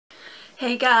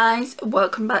Hey guys,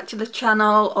 welcome back to the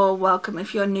channel, or welcome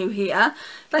if you're new here.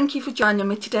 Thank you for joining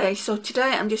me today. So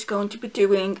today I'm just going to be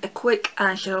doing a quick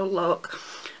eyeshadow look.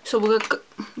 So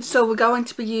we're going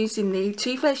to be using the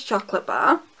Too Faced chocolate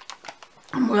bar,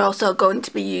 and we're also going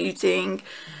to be using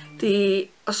the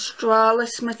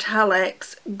Australis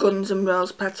Metallix Guns and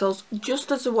Rose Petals,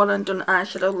 just as a one and done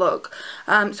eyeshadow look.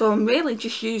 So I'm really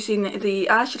just using the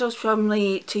eyeshadows from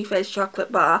the Too Faced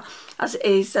chocolate bar, as it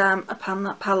is a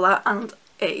pan palette and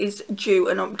it is due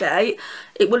an update.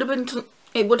 It would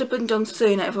have been done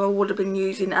sooner if I would have been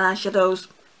using eyeshadows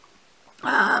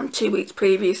 2 weeks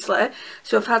previously,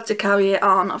 so I've had to carry it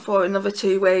on for another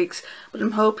 2 weeks, but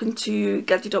I'm hoping to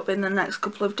get it up in the next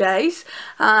couple of days.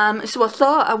 So I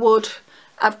thought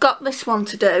I've got this one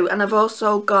to do, and I've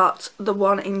also got the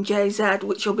one in JZ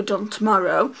which will be done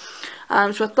tomorrow.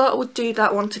 So I thought I would do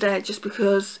that one today just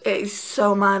because it is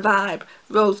so my vibe.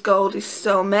 Rose gold is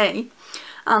so me,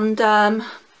 and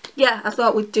yeah, I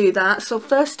thought we'd do that. So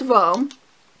first of all,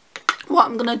 what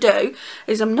I'm going to do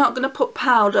is I'm not going to put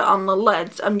powder on the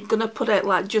lids. I'm going to put it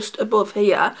like just above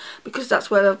here, because that's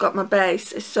where I've got my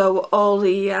base, so all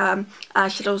the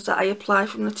eyeshadows that I apply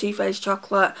from the Too Faced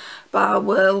chocolate bar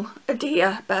will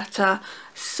adhere better.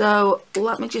 So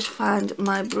let me just find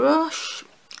my brush.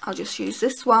 I'll just use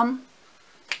this one.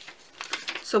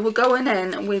 So we're going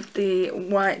in with the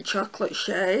white chocolate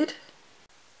shade.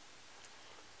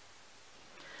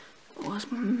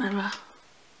 Where's my mirror?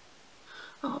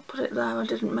 Oh, I put it there, I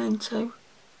didn't mean to.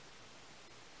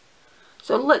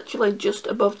 So literally just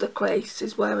above the crease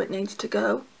is where it needs to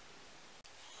go.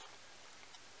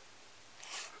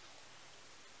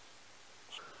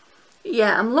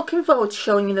 Yeah, I'm looking forward to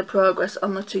showing you the progress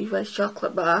on the Too Faced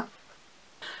chocolate bar.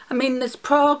 I mean, there's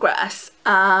progress,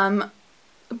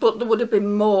 but there would have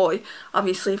been more,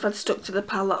 obviously, if I'd stuck to the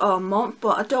palette all month,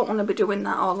 but I don't want to be doing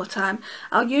that all the time.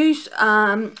 I'll use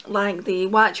like the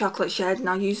white chocolate shade, and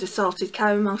I'll use the salted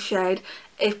caramel shade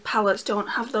if palettes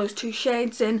don't have those two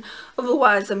shades in.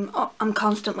 Otherwise I'm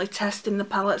constantly testing the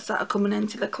palettes that are coming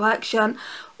into the collection,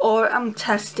 or I'm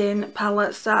testing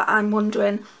palettes that I'm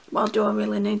wondering, well, do I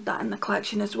really need that in the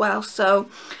collection as well? So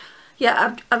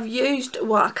yeah, I've used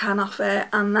what I can off it,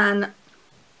 and then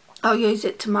I'll use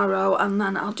it tomorrow, and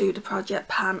then I'll do the Project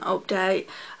Pan update.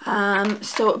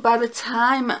 So by the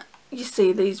time you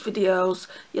see these videos,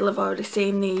 you'll have already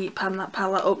seen the Pan That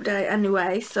Palette update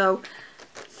anyway. So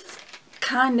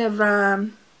kind of,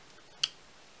 I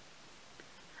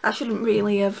shouldn't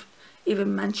really have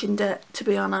even mentioned it, to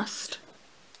be honest.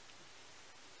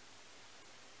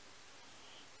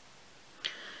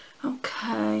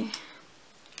 Okay.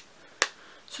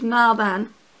 So now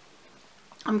then,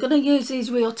 I'm going to use these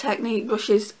Real Technique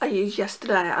brushes I used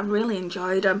yesterday. I really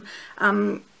enjoyed them.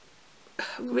 I'm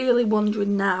really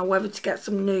wondering now whether to get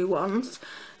some new ones.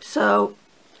 So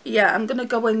yeah, I'm going to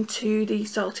go into the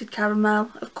salted caramel.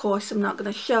 Of course I'm not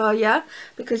going to show you,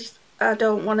 because I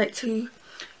don't want it to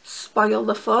spoil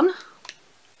the fun.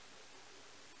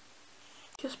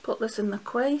 Just put this in the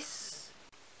crease.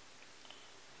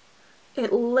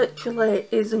 It literally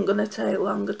isn't going to take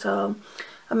long at all.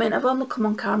 I mean, I've only come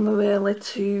on camera really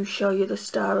to show you the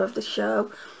star of the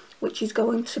show, which is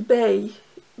going to be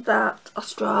that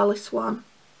Australis one.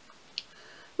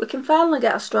 We can finally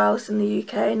get Australis in the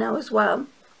UK now as well,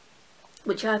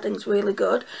 which I think is really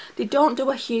good. They don't do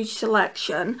a huge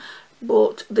selection,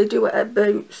 but they do it at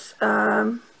Boots,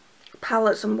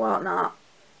 palettes and whatnot.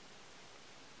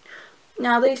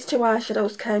 Now these two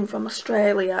eyeshadows came from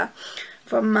Australia,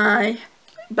 from my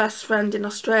best friend in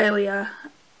Australia.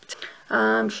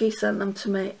 She sent them to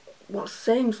me what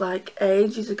seems like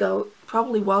ages ago.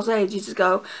 Probably was ages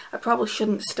ago. I probably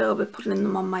shouldn't still be putting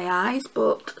them on my eyes,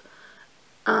 but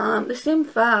they seem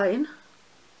fine.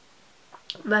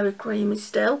 Very creamy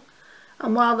still,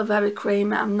 and while they're very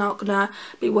creamy, I'm not gonna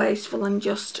be wasteful and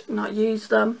just not use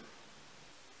them.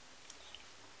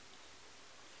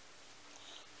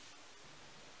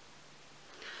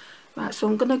 Right, so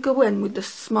I'm gonna go in with the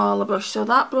smaller brush. So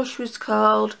that brush was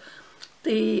called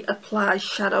the Apply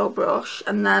Shadow brush,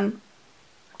 and then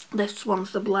this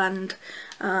one's the blend,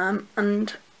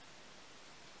 and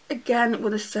again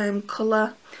with the same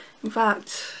colour. In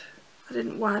fact, I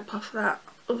didn't wipe off that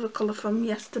other colour from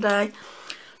yesterday.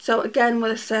 So again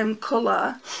with the same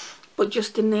colour, but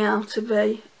just in the outer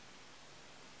V.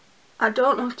 I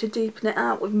don't know if to deepen it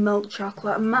out with milk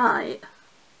chocolate. I might,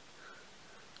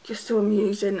 just so I'm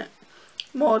using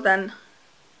more than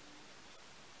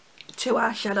 2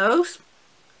 eyeshadows.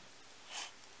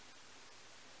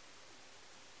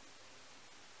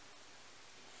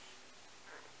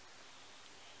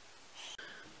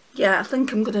 yeah, I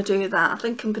think I'm going to do that. I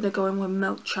think I'm going to go in with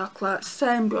milk chocolate.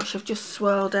 Same brush, I've just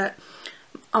swirled it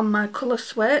on my colour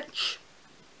switch.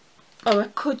 Or I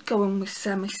could go in with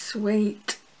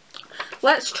semi-sweet.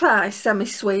 Let's try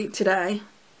semi-sweet today.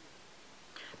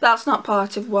 That's not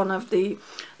part of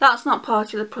that's not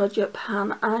part of the Project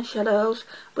Pan eyeshadows,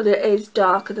 but it is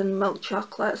darker than milk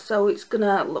chocolate, so it's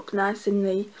gonna look nice in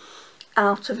the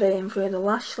outer vein through the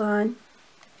lash line.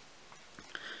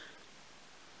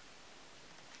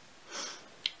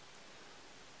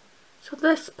 So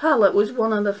this palette was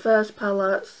one of the first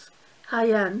palettes,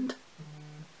 high end,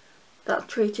 that I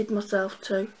treated myself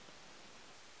to.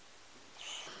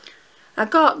 I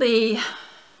got the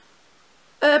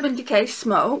Urban Decay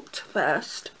Smoked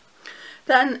first,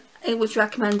 then it was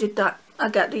recommended that I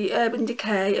get the Urban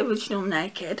Decay Original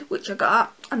Naked, which I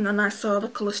got, and then I saw the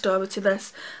colour story to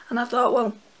this and I thought,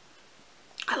 well,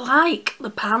 I like the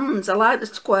pans, I like the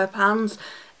square pans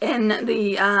in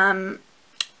the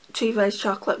Too Faced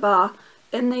chocolate bar.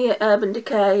 In the Urban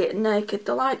Decay Naked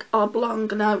they're like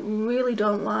oblong, and I really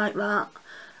don't like that,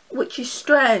 which is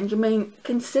strange. I mean,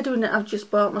 considering that I've just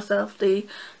bought myself the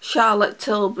Charlotte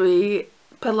Tilbury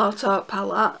Pillow Talk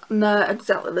palette and they're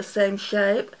exactly the same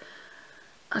shape.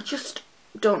 I just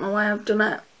don't know why I've done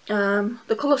it.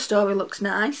 The colour story looks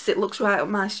nice, it looks right up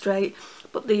my street,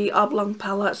 but the oblong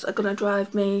palettes are going to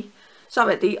drive me,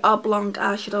 sorry, the oblong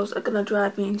eyeshadows are going to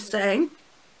drive me insane.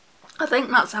 I think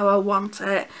that's how I want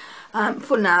it.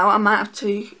 For now I might have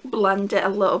to blend it a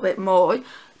little bit more,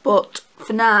 but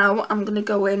for now I'm going to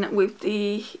go in with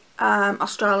the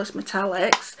Australis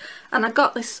Metallix, and I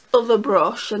got this other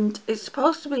brush and it's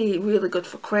supposed to be really good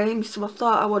for cream, so I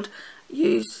thought I would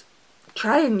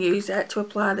try and use it to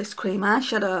apply this cream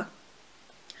eyeshadow.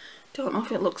 Don't know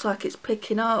if it looks like it's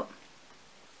picking up.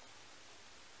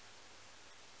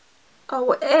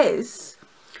 Oh, it is.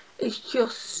 It's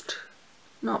just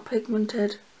not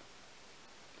pigmented.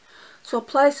 So I'll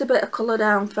place a bit of colour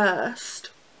down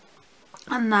first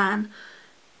and then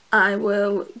I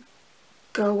will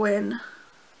go in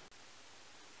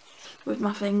with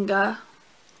my finger.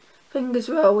 Fingers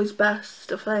are always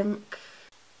best, I think.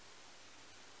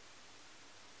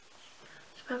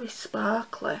 It's very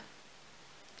sparkly.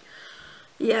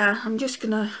 Yeah, I'm just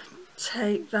gonna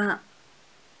take that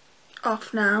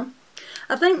off now.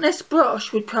 I think this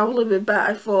brush would probably be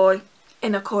better for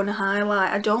inner corner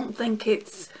highlight. I don't think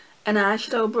it's an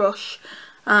eyeshadow brush,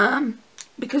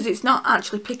 because it's not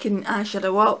actually picking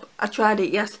eyeshadow up. I tried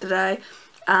it yesterday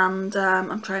and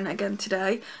I'm trying it again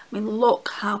today. I mean, look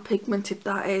how pigmented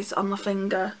that is on the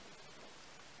finger.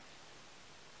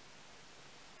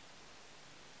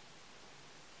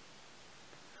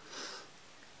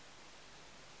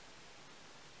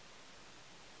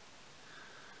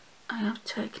 I have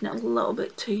taken it a little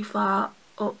bit too far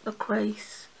up the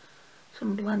crease, so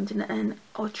I'm blending it in,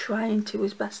 or trying to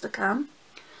as best I can.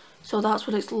 So that's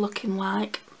what it's looking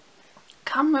like.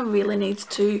 Camera really needs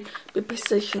to be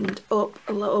positioned up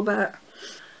a little bit.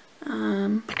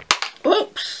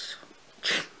 Oops!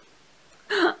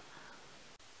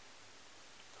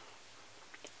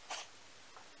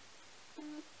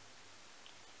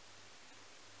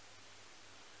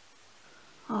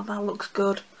 Oh, that looks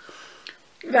good.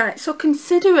 Right, so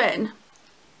considering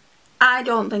I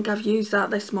don't think I've used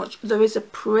that this much, there is a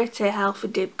pretty healthy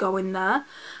dip going there.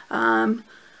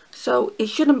 So it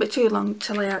shouldn't be too long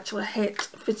till I actually hit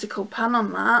physical pan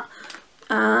on that.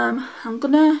 I'm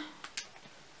gonna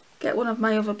get one of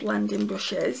my other blending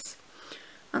brushes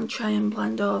and try and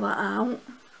blend all that out.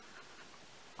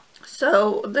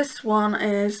 So this one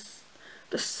is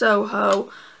the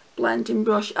Soho blending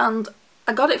brush, and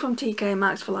I got it from TK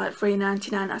Maxx for like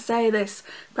 $3.99. I say this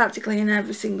practically in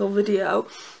every single video,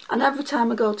 and every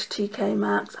time I go to TK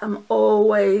Maxx I'm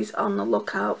always on the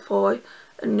lookout for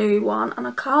a new one and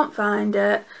I can't find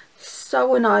it. It's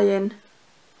so annoying.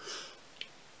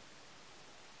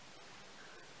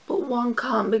 But one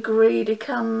can't be greedy,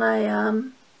 can they?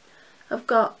 I've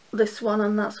got this one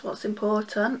and that's what's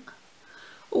important.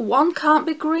 One can't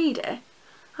be greedy.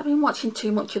 I've been watching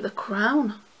too much of The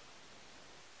Crown.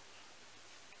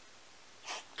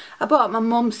 I bought my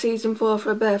mum season 4 for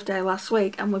her birthday last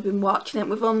week and we've been watching it.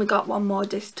 We've only got one more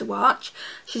disc to watch.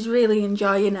 She's really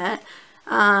enjoying it.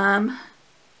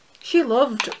 She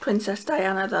loved Princess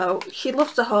Diana though. She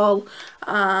loves the whole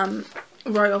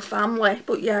royal family,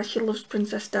 but yeah, she loves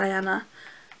Princess Diana.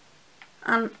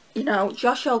 And you know,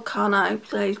 Josh O'Connor, who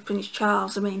plays Prince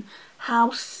Charles, I mean, how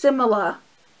similar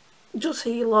does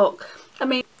he look? I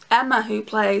mean, Emma, who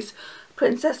plays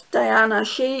Princess Diana,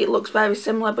 she looks very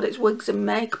similar, but it's wigs and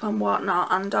makeup and whatnot,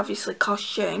 and obviously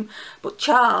costume. But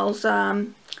Charles,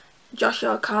 Josh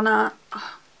O'Connor,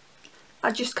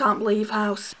 I just can't believe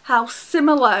how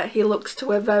similar he looks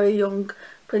to a very young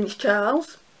Prince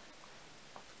Charles.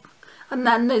 And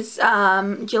then there's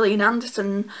Gillian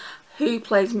Anderson, who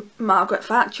plays Margaret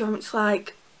Thatcher, and it's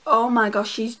like, oh my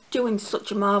gosh, she's doing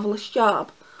such a marvellous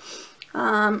job.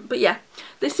 But yeah,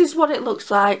 this is what it looks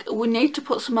like. We need to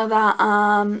put some of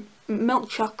that milk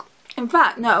chocolate. In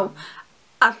fact, no,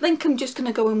 I think I'm just going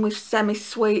to go in with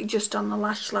semi-sweet just on the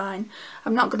lash line.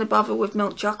 I'm not going to bother with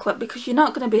milk chocolate because you're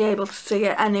not going to be able to see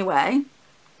it anyway.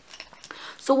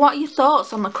 So what are your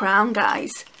thoughts on the crown,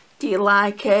 guys? Do you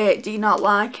like it? Do you not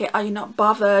like it? Are you not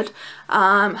bothered?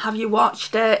 Have you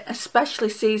watched it? Especially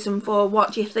season 4.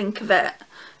 What do you think of it?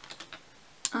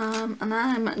 And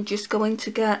I'm just going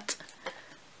to get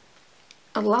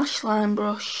a lash line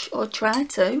brush, or try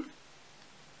to.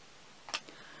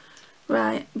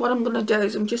 Right, what I'm going to do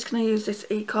is I'm just going to use this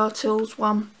Eco Tools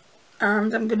one,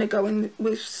 and I'm going to go in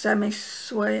with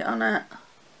semi-sweet on it.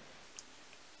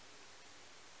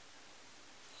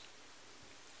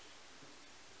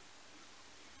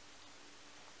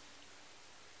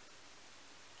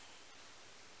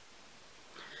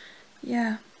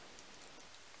 Yeah.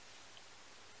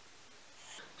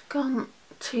 It's gone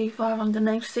too far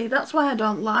underneath. See, that's why I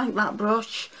don't like that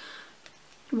brush.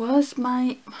 Where's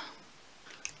my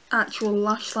actual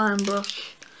lash line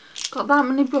brush? Got that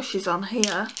many brushes on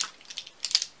here.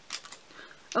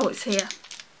 Oh, it's here.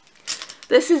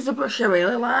 This is the brush I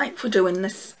really like for doing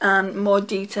this more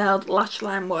detailed lash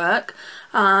line work.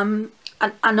 I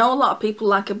know a lot of people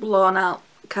like a blown out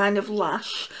kind of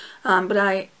lash, but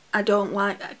I don't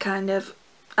like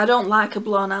I don't like a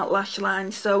blown out lash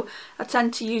line, so I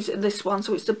tend to use this one.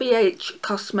 So it's the BH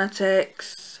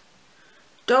Cosmetics,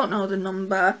 don't know the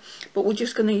number, but we're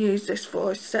just going to use this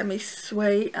for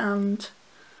semi-sweet, and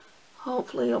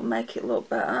hopefully it'll make it look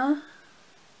better.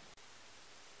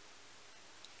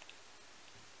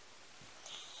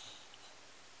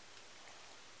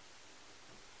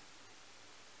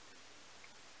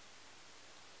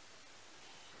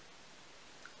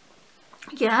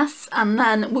 Yes, and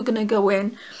then we're going to go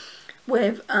in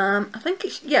with, I think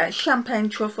it's, yeah, Champagne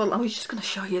Truffle. I was just going to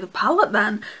show you the palette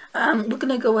then. We're going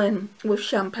to go in with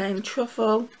Champagne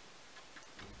Truffle.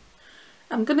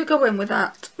 I'm going to go in with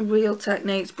that Real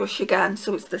Techniques brush again,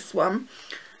 so it's this one.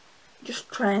 Just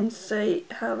try and see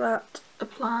how that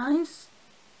applies.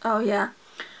 Oh yeah,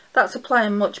 that's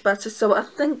applying much better, so I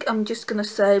think I'm just going to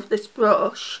save this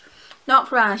brush, not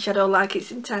for eyeshadow like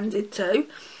it's intended to,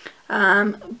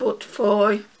 but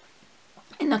for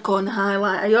inner corner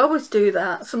highlight. I always do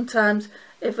that. Sometimes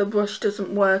if a brush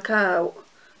doesn't work out,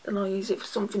 then I'll use it for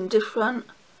something different.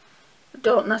 I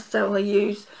don't necessarily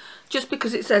use, just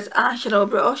because it says eyeshadow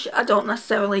brush, I don't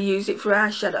necessarily use it for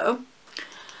eyeshadow.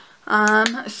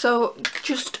 So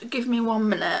just give me 1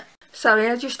 minute. Sorry,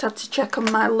 I just had to check on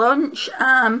my lunch.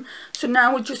 So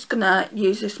now we're just gonna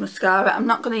use this mascara. I'm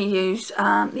not gonna use the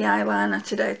eyeliner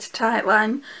today to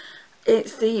tightline.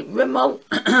 It's the Rimmel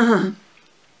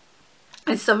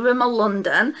it's the Rimmel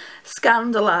London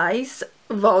Scandalise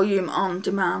Volume on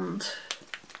Demand.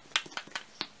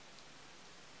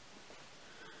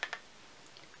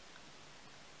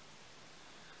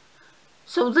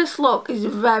 So this look is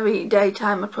very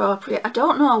daytime appropriate. I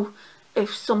don't know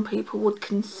if some people would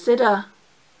consider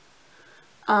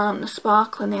the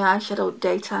sparkle in the eyeshadow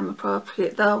daytime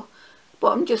appropriate though.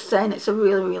 But I'm just saying it's a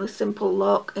really, really simple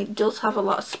look. It does have a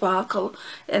lot of sparkle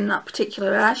in that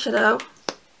particular eyeshadow.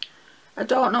 I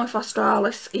don't know if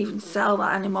Australis even sell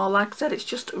that anymore. Like I said, it's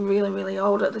just really, really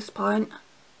old at this point.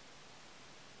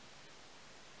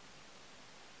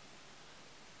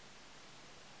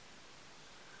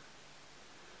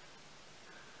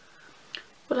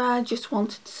 But I just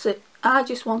wanted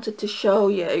to show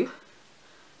you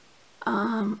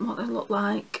what they look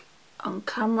like on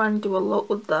camera and do a look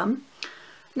with them.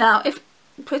 Now, if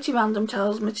Pretty Random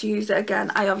tells me to use it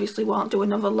again, I obviously won't do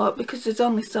another look because there's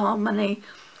only so much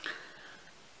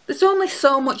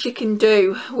you can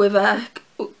do with a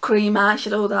cream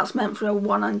eyeshadow that's meant for a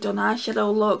one and done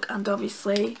eyeshadow look, and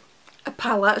obviously a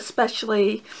palette,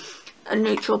 especially a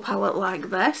neutral palette like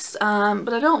this.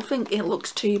 But I don't think it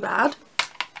looks too bad.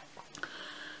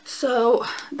 So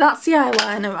that's the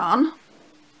eyeliner on.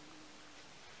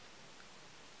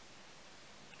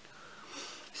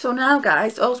 So now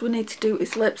guys, all we need to do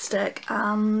is lipstick,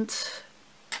 and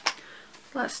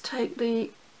let's take the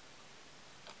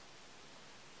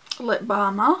lip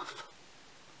balm off.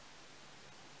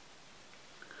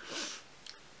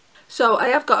 So I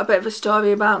have got a bit of a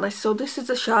story about this. So this is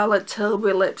a Charlotte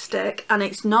Tilbury lipstick, and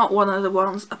it's not one of the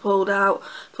ones I pulled out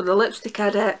for the lipstick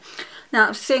edit. Now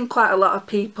I've seen quite a lot of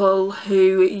people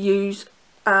who use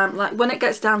like when it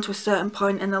gets down to a certain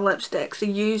point in the lipsticks, they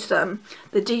use them,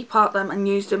 they depot them and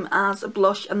use them as a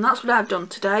blush, and that's what I've done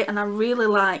today, and I really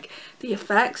like the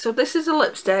effect. So this is a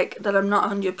lipstick that I'm not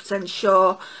 100%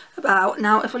 sure about.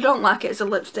 Now if I don't like it as a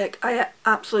lipstick, I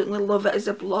absolutely love it as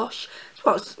a blush. It's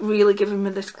what's really giving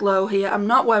me this glow here. I'm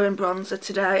not wearing bronzer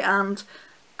today, and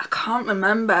I can't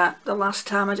remember the last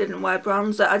time I didn't wear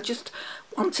bronzer. I just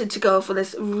wanted to go for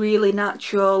this really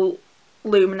natural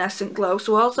luminescent glow.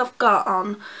 So all I've got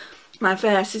on my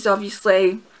face is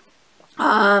obviously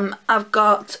I've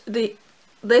got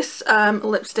this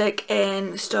lipstick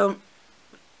in Stone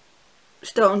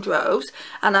Rose,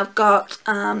 and I've got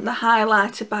the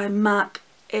highlighter by MAC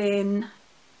in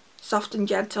Soft and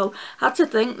Gentle. Had to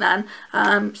think then.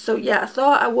 So yeah, I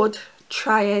thought I would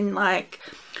try and like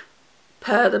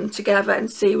pair them together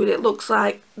and see what it looks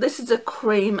like. This is a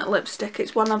cream lipstick.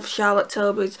 It's one of Charlotte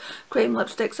Tilbury's cream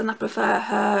lipsticks, and I prefer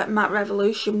her Matte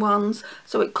Revolution ones,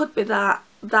 so it could be that.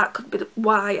 That could be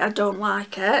why I don't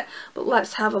like it, but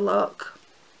let's have a look.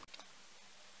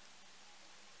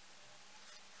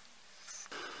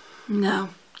 No,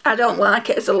 I don't like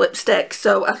it as a lipstick,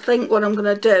 so I think what I'm going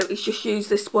to do is just use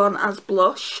this one as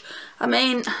blush. I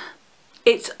mean,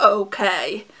 it's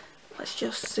okay. Let's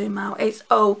just zoom out. It's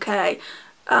okay.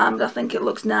 I think it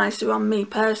looks nicer on me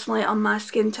personally, on my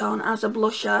skin tone as a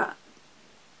blusher.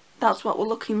 That's what we're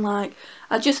looking like.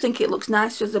 I just think it looks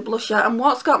nicer as a blusher. And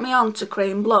what's got me on to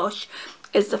cream blush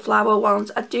is the flower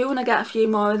ones. I do want to get a few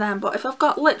more of them, but if I've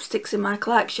got lipsticks in my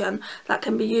collection that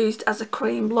can be used as a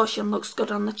cream blush and looks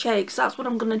good on the cheeks, that's what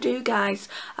I'm going to do, guys.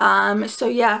 So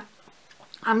yeah,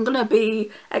 I'm going to be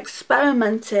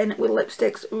experimenting with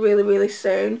lipsticks really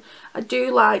soon. I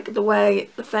do like the way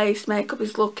the face makeup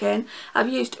is looking. I've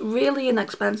used really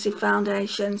inexpensive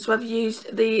foundation. So I've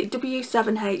used the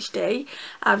W7 HD.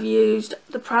 I've used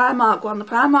the Primark one. The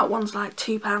Primark one's like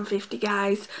 £2.50,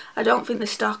 guys. I don't think they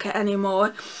stock it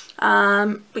anymore.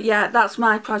 But yeah, that's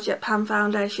my Project Pan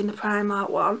foundation, the Primark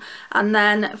one. And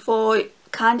then for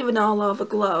kind of an all over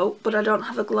glow, but I don't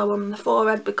have a glow on the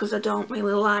forehead because I don't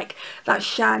really like that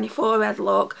shiny forehead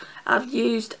look, I've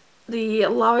used the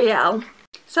L'Oreal,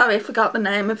 sorry I forgot the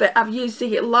name of it, I've used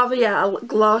the L'Oreal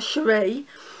Glow Cherie,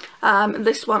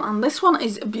 this one, and this one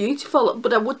is beautiful,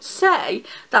 but I would say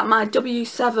that my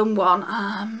W7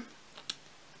 one,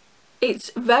 it's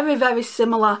very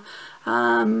similar.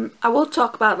 I will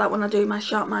talk about that when I do my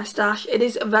shop, my stash. It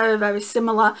is very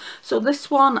similar. So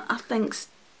this one I think's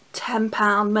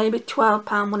 £10, maybe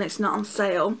 £12 when it's not on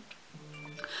sale,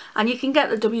 and you can get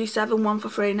the W7 one for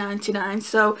 £3.99.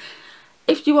 so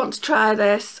if you want to try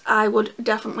this, I would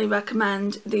definitely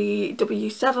recommend the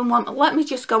W7 one. Let me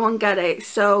just go and get it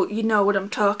so you know what I'm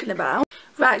talking about.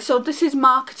 Right, so this is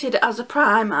marketed as a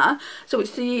primer, so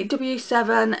it's the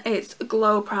W7, it's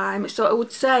Glow Prime, so I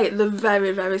would say they're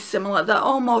very similar. They're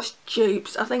almost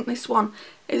dupes. I think this one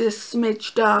is a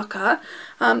smidge darker.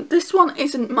 This one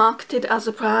isn't marketed as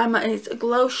a primer, it's a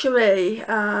Glow Cherie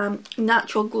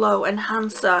Natural Glow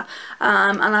Enhancer,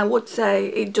 and I would say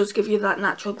it does give you that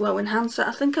natural glow enhancer.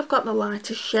 I think I've got the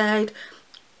lighter shade.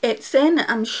 It's in,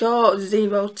 I'm sure,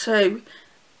 02.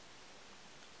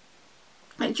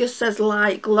 It just says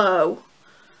light glow,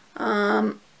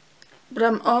 but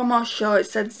I'm almost sure it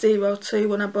said 02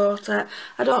 when I bought it.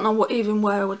 I don't know even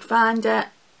where I would find it.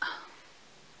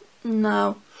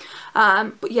 No.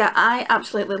 But yeah, I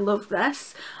absolutely love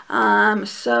this.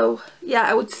 So yeah,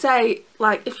 I would say,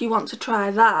 like, if you want to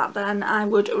try that, then I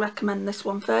would recommend this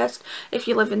one first. If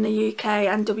you live in the UK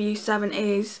and W7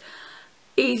 is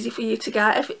easy for you to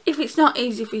get, if it's not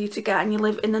easy for you to get and you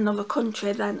live in another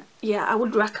country, then yeah, I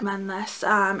would recommend this.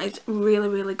 It's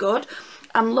really good.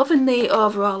 I'm loving the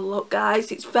overall look,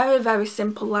 guys. It's very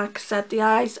simple. Like I said, the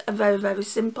eyes are very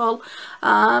simple.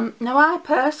 Now I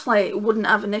personally wouldn't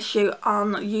have an issue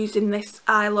on using this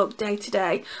eye look day to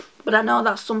day, but I know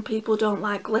that some people don't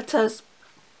like glitters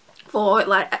for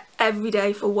like every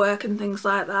day for work and things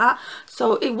like that,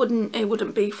 so it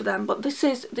wouldn't be for them. But this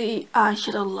is the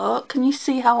eyeshadow look. Can you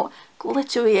see how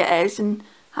glittery it is and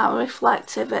how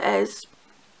reflective it is?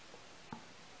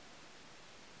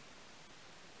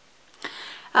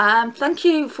 Thank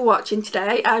you for watching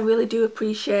today. I really do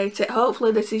appreciate it.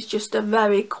 Hopefully this is just a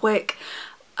very quick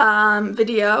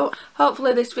video.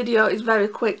 Hopefully this video is very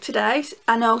quick today.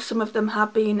 I know some of them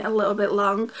have been a little bit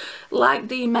long, like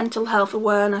the mental health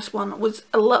awareness one was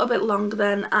a little bit longer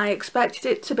than I expected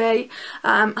it to be.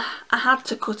 I had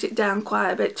to cut it down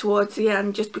quite a bit towards the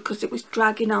end just because it was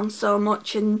dragging on so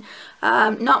much, and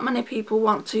not many people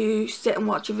want to sit and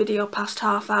watch a video past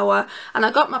half hour, and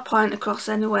I got my point across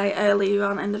anyway earlier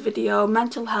on in the video.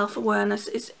 Mental health awareness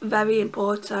is very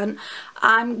important.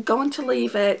 I'm going to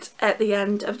leave it at the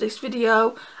end of this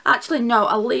video. Actually no,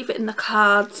 I'll leave it in the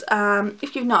cards.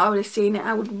 If you've not already seen it,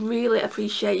 I would really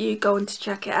appreciate you going to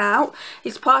check it out.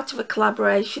 It's part of a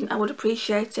collaboration. I would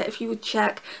appreciate it if you would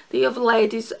check the other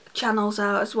ladies' channels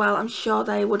out as well. I'm sure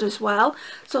they would as well.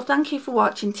 So thank you for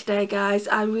watching today, guys.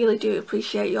 I really do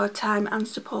appreciate your time and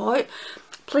support.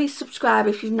 Please subscribe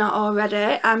if you've not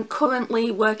already. I'm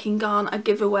currently working on a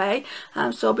giveaway,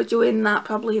 so I'll be doing that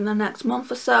probably in the next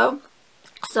month or so.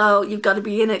 So you've got to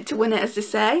be in it to win it, as they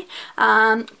say.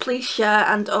 Please share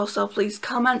and also please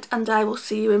comment, and I will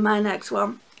see you in my next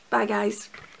one. Bye guys.